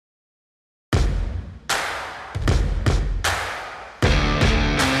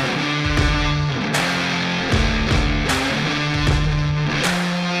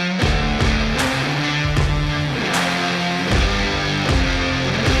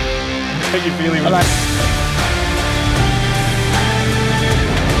How you feeling?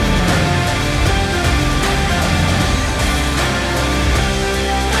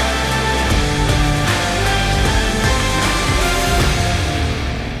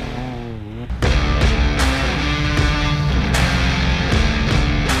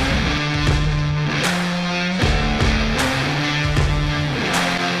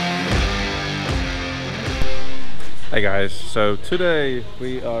 Hey guys, so today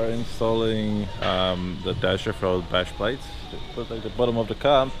we are installing the dash off-road bash plates to put at the bottom of the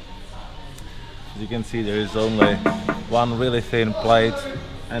car. As you can see, there is only one really thin plate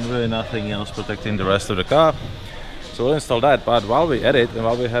and really nothing else protecting the rest of the car. So we'll install that, but while we edit and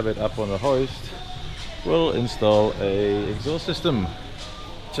while we have it up on the hoist, we'll install a exhaust system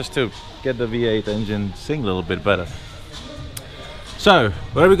just to get the V8 engine sing a little bit better. So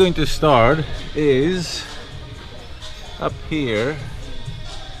where we're going to start is up here.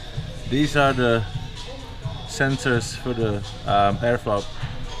 These are the sensors for the airflow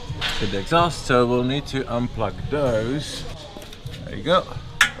in the exhaust, so we'll need to unplug those. There you go,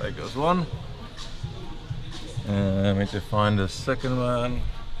 there goes one. And I need to find the second one.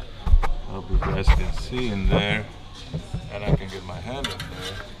 Hope you guys can see in there, and I can get my hand in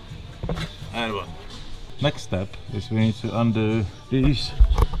there. And one. Next step is we need to undo these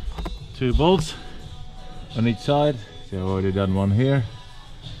two bolts on each side. So I've already done one here.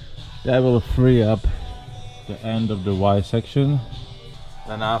 That will free up the end of the Y section.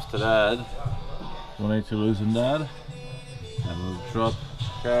 Then after that, we'll need to loosen that. And we'll drop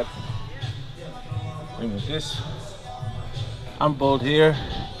that. Remove this. Unbolt here.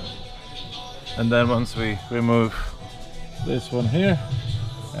 And then once we remove this one here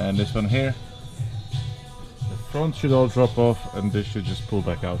and this one here, the front should all drop off and this should just pull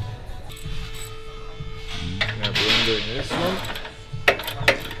back out. Doing this one.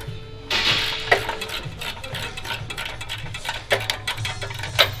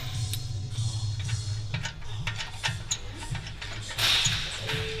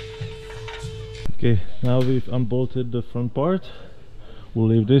 Okay, now we've unbolted the front part. We'll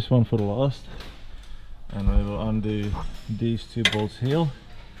leave this one for the last, and we will undo these two bolts here.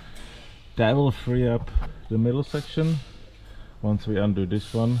 That will free up the middle section. Once we undo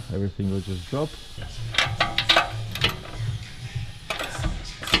this one, everything will just drop.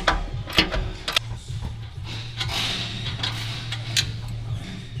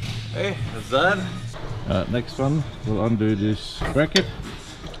 Okay, that's that. Next one, we'll undo this bracket.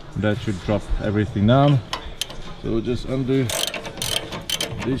 That should drop everything down. So we'll just undo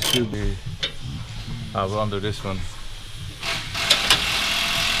these two. We'll undo this one.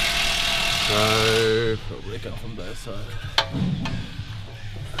 So probably come from that side.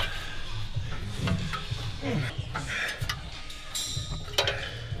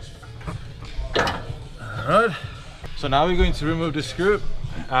 Alright. So now we're going to remove the screw.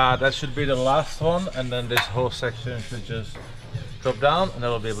 That should be the last one, and then this whole section should just drop down and then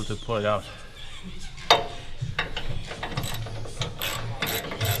we'll be able to pull it out.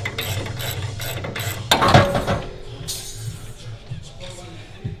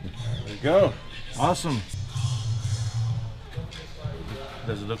 There we go. Awesome.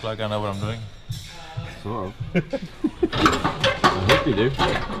 Does it look like I know what I'm doing? Sort of. I hope you do.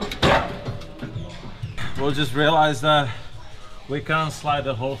 We'll just realize that we can't slide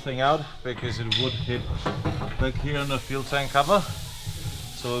the whole thing out because it would hit back here on the fuel tank cover.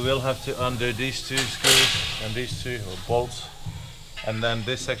 So we will have to undo these two screws and these two bolts, and then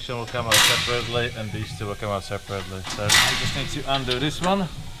this section will come out separately and these two will come out separately. So we just need to undo this one,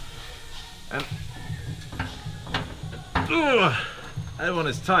 and that one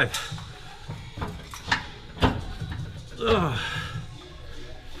is tight.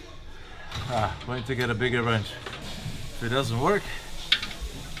 We need to get a bigger wrench. If it doesn't work,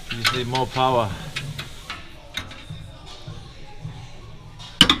 you just need more power.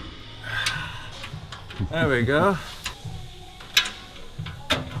 There we go.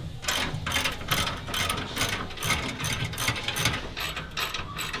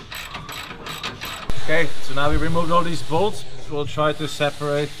 Okay, so now we removed all these bolts. We'll try to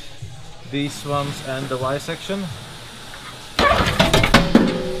separate these ones and the Y section.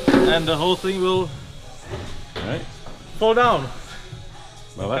 And the whole thing will fall down.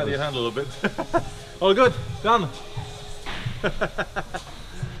 Well, that your hand a little bit. All good, done.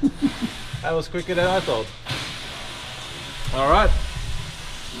 That was quicker than I thought.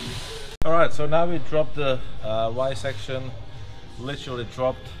 Alright, so now we dropped the Y section, literally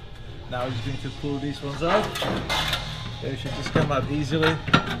dropped. Now we're just going to pull these ones out. They should just come out easily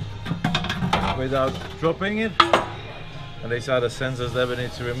without dropping it. And these are the sensors that we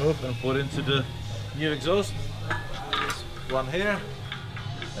need to remove and put into the new exhaust. One here,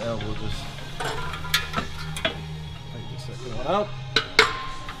 and we'll just take the second one out.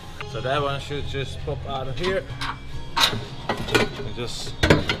 So that one should just pop out of here and just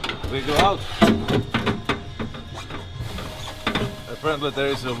wiggle out. Apparently there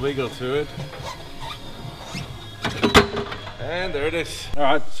is a wiggle to it. And there it is.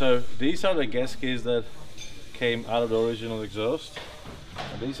 Alright, so these are the gaskets that came out of the original exhaust.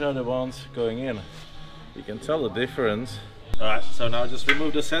 And these are the ones going in. You can tell the difference. Alright, so now just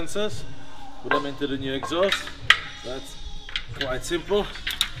remove the sensors, put them into the new exhaust. That's quite simple.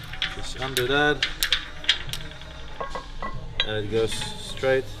 Just undo that. And it goes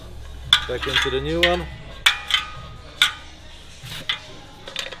straight back into the new one.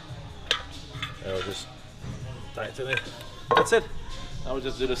 And we'll just tighten it. That's it. Now we'll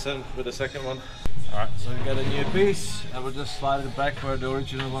just do the same with the second one. Alright, so we got a new piece, and we'll just slide it back where the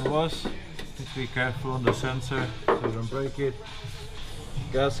original one was. Just be careful on the sensor so you don't break it.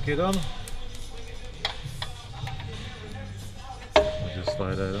 Gasket on. We'll just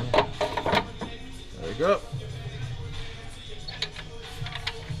slide that on. There we go.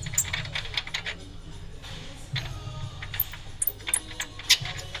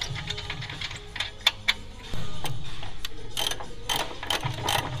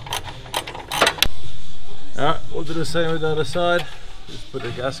 Alright, we'll do the same with the other side. Just put the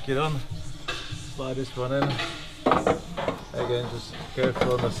gasket on, slide this one in. Again, just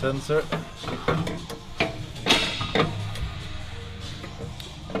careful on the sensor.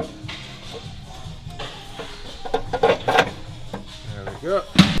 There we go.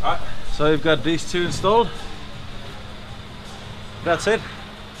 Alright, so you've got these two installed. That's it.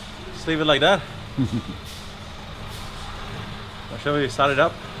 Just leave it like that. I'll show you start it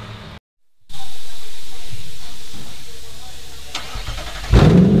up.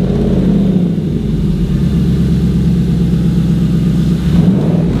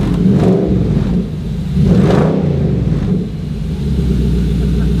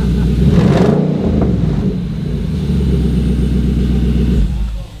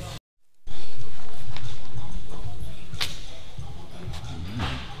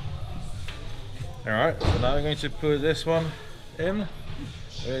 Alright, so now I'm going to put this one in,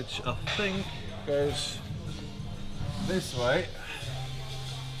 which I think goes this way.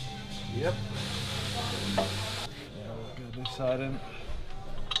 Yep. Yeah, we'll get this side in.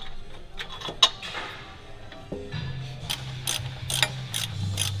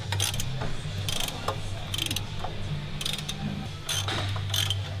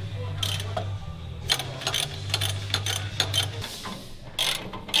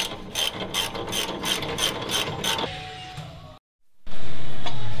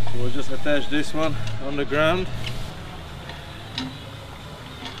 We'll just attach this one on the ground, and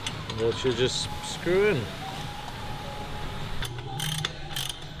that should just screw in.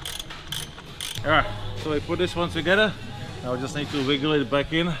 Alright, so we put this one together. Now we just need to wiggle it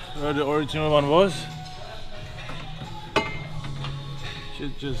back in where the original one was.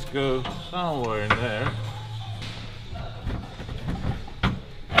 Should just go somewhere in there.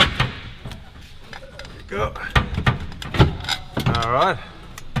 There we go. Alright.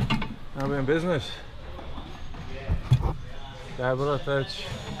 Now we're in business. Double attach.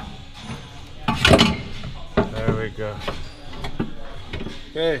 There we go.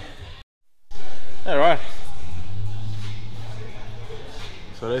 Okay. Alright.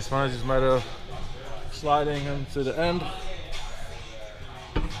 So this one is just a matter of sliding onto the end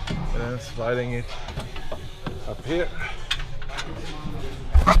and then sliding it up here.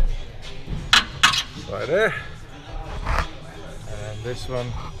 Right there. And this one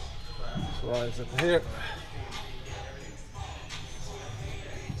slides up here.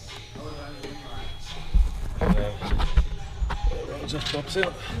 And then it just pops in.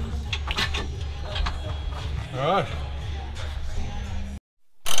 Alright.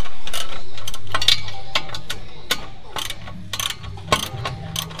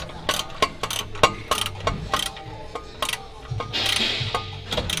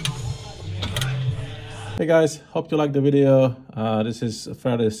 Hey guys, hope you liked the video. This is a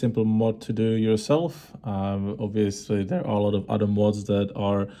fairly simple mod to do yourself. Obviously there are a lot of other mods that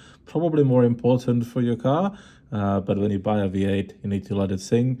are probably more important for your car, but when you buy a V8 you need to let it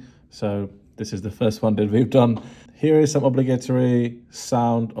sing. So this is the first one that we've done. Here is some obligatory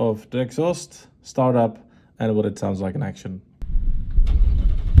sound of the exhaust, start up, and what it sounds like in action.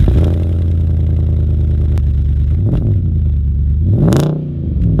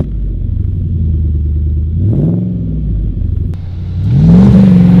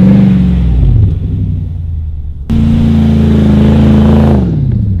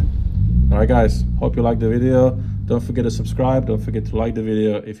 right guys, hope you liked the video. Don't forget to subscribe, don't forget to like the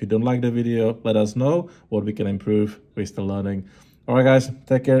video. If you don't like the video, let us know what we can improve. We're still learning. All right guys,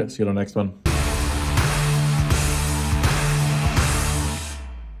 take care, see you on the next one.